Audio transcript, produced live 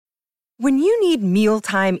When you need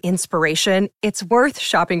mealtime inspiration, it's worth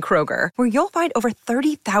shopping Kroger, where you'll find over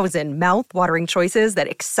 30,000 mouth-watering choices that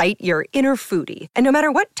excite your inner foodie. And no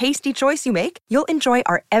matter what tasty choice you make, you'll enjoy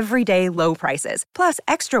our everyday low prices, plus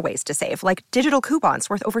extra ways to save, like digital coupons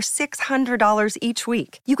worth over $600 each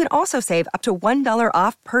week. You can also save up to $1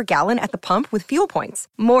 off per gallon at the pump with fuel points.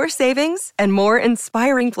 More savings and more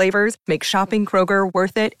inspiring flavors make shopping Kroger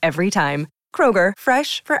worth it every time. Kroger,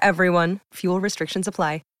 fresh for everyone. Fuel restrictions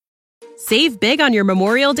apply. Save big on your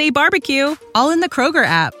Memorial Day barbecue, all in the Kroger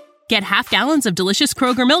app. Get half gallons of delicious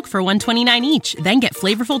Kroger milk for $1.29 each. Then get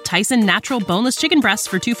flavorful Tyson natural boneless chicken breasts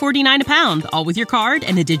for $2.49 a pound, all with your card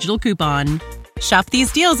and a digital coupon. Shop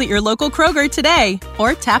these deals at your local Kroger today,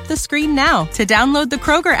 or tap the screen now to download the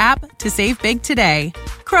Kroger app to save big today.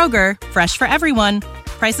 Kroger, fresh for everyone.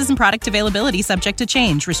 Prices and product availability subject to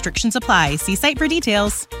change. Restrictions apply. See site for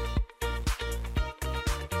details.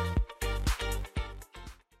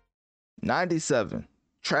 97,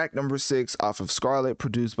 track number 6 off of Scarlet,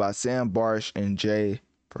 produced by Sam Barsh and Jay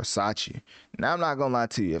Versace. Now, I'm not gonna lie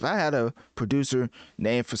to you. If I had a producer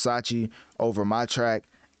named Versace over my track,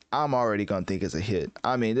 I'm already gonna think it's a hit.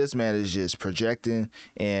 I mean, this man is just projecting,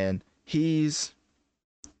 and he's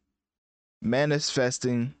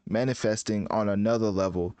manifesting on another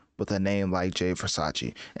level with a name like Jay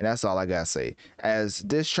Versace, and that's all I gotta say. As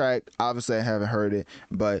this track, obviously I haven't heard it,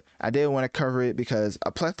 but I did want to cover it because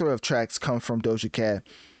a plethora of tracks come from Doja Cat,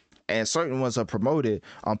 and certain ones are promoted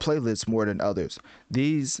on playlists more than others.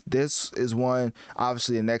 This is one.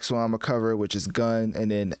 Obviously, the next one I'm gonna cover, which is Gun,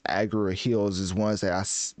 and then Agra Hills, is ones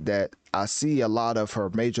that I see a lot of her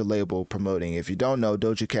major label promoting. If you don't know,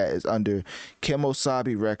 Doja Cat is under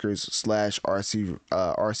Kemosabe Records /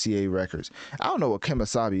 RCA Records. I don't know what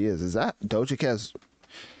Kemosabe is. Is that Doja Cat's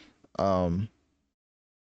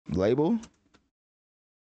label?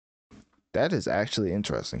 That is actually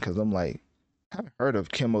interesting, because I'm like, I haven't heard of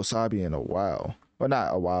Kemosabe in a while. Well,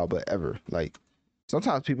 not a while, but ever. Like,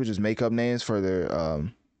 sometimes people just make up names for their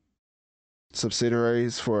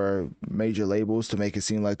subsidiaries for major labels to make it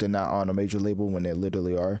seem like they're not on a major label when they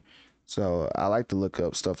literally are. So I like to look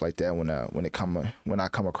up stuff like that when I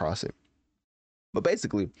come across it. But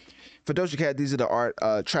basically, for Doja Cat, these are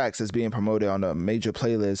the tracks that's being promoted on a major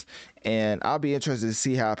playlist, and I'll be interested to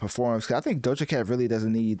see how it performs, because I think Doja Cat really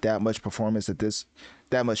doesn't need that much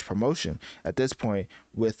promotion at this point,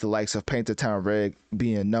 with the likes of Paint the Town Red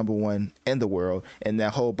being #1 in the world, and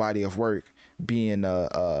that whole body of work being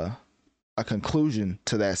a conclusion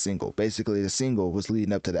to that single. Basically, the single was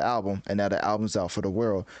leading up to the album, and now the album's out for the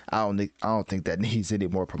world. I don't think that needs any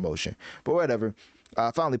more promotion. But whatever. I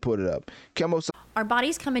finally pulled it up. Our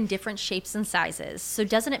bodies come in different shapes and sizes, so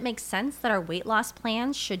doesn't it make sense that our weight loss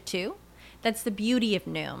plans should too? That's the beauty of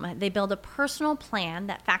Noom. They build a personal plan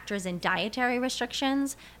that factors in dietary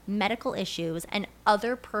restrictions, medical issues, and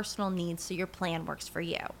other personal needs so your plan works for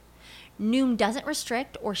you. Noom doesn't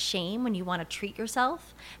restrict or shame when you want to treat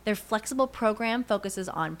yourself. Their flexible program focuses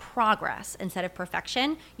on progress instead of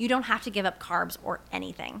perfection. You don't have to give up carbs or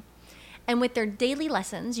anything. And with their daily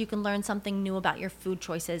lessons, you can learn something new about your food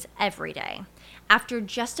choices every day. After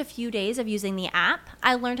just a few days of using the app,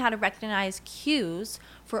 I learned how to recognize cues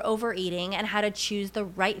for overeating and how to choose the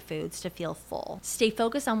right foods to feel full. Stay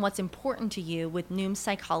focused on what's important to you with Noom's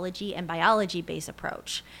psychology and biology-based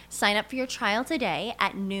approach. Sign up for your trial today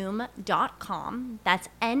at Noom.com. That's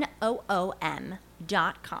Noom.com.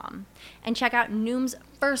 And check out Noom's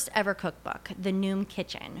first ever cookbook, The Noom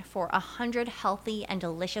Kitchen, for 100 healthy and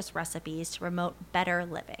delicious recipes to promote better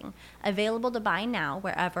living. Available to buy now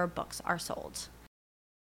wherever books are sold.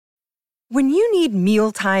 When you need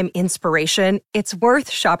mealtime inspiration, it's worth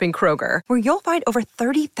shopping Kroger, where you'll find over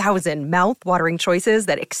 30,000 mouth-watering choices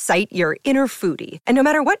that excite your inner foodie. And no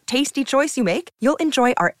matter what tasty choice you make, you'll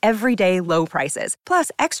enjoy our everyday low prices, plus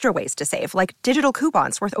extra ways to save, like digital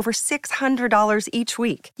coupons worth over $600 each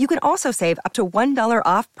week. You can also save up to $1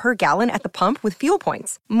 off per gallon at the pump with fuel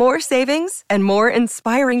points. More savings and more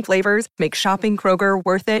inspiring flavors make shopping Kroger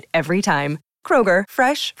worth it every time. Kroger,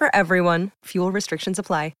 fresh for everyone. Fuel restrictions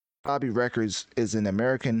apply. Bobby Records is an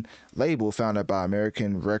American label founded by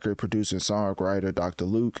American record producer and songwriter Dr.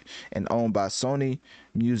 Luke and owned by Sony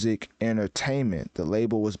Music Entertainment. The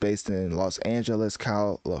label was based in Los Angeles,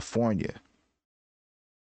 California.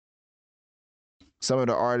 Some of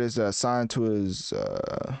the artists that are signed to his,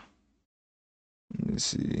 let me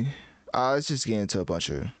see. Let's just get into a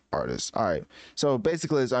bunch of artists. All right. So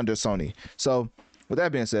basically it's under Sony. So with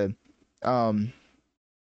that being said,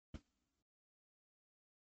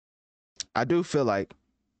 I do feel like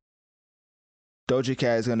Doja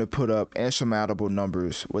Cat is going to put up insurmountable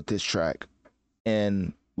numbers with this track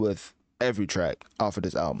and with every track off of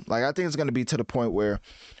this album. Like, I think it's going to be to the point where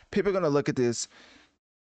people are going to look at this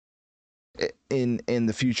in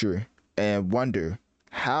the future and wonder,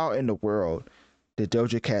 how in the world did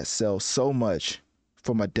Doja Cat sell so much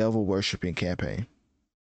from a devil worshiping campaign?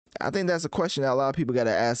 I think that's a question that a lot of people got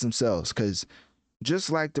to ask themselves, because just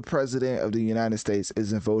like the president of the United States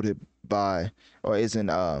isn't voted by, or isn't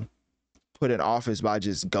put in office by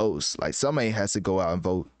just ghosts, like somebody has to go out and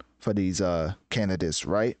vote for these candidates,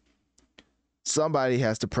 right? Somebody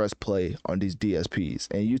has to press play on these DSPs.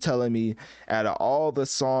 And you telling me out of all the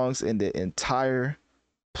songs in the entire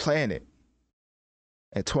planet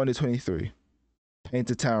in 2023, Paint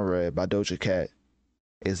the Town Red by Doja Cat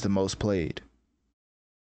is the most played?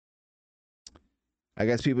 I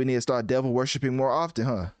guess people need to start devil worshiping more often,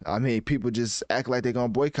 huh? I mean, people just act like they're gonna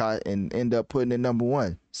boycott and end up putting it number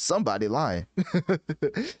one. Somebody lying.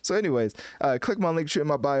 So anyways, click my link tree in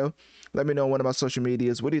my bio. Let me know on one of my social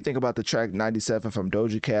medias. What do you think about the track 97 from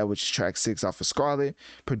Doja Cat, which is track 6 off of Scarlet,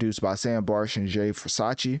 produced by Sam Barsh and Jay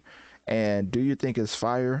Versace? And do you think it's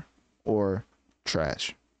fire or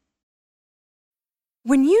trash?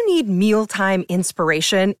 When you need mealtime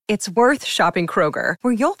inspiration, it's worth shopping Kroger,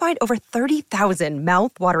 where you'll find over 30,000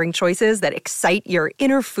 mouth-watering choices that excite your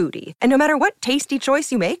inner foodie. And no matter what tasty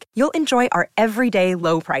choice you make, you'll enjoy our everyday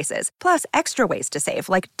low prices, plus extra ways to save,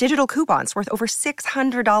 like digital coupons worth over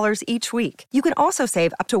 $600 each week. You can also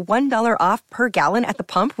save up to $1 off per gallon at the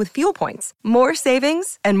pump with fuel points. More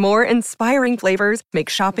savings and more inspiring flavors make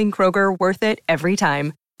shopping Kroger worth it every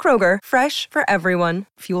time. Kroger, fresh for everyone.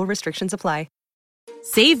 Fuel restrictions apply.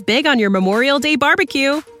 Save big on your Memorial Day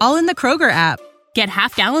barbecue, all in the Kroger app. Get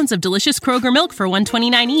half gallons of delicious Kroger milk for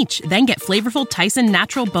 $1.29 each. Then get flavorful Tyson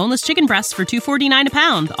natural boneless chicken breasts for $2.49 a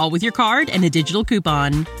pound, all with your card and a digital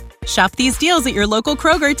coupon. Shop these deals at your local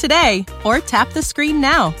Kroger today, or tap the screen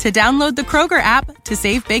now to download the Kroger app to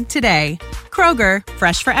save big today. Kroger,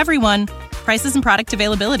 fresh for everyone. Prices and product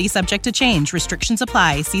availability subject to change. Restrictions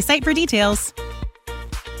apply. See site for details.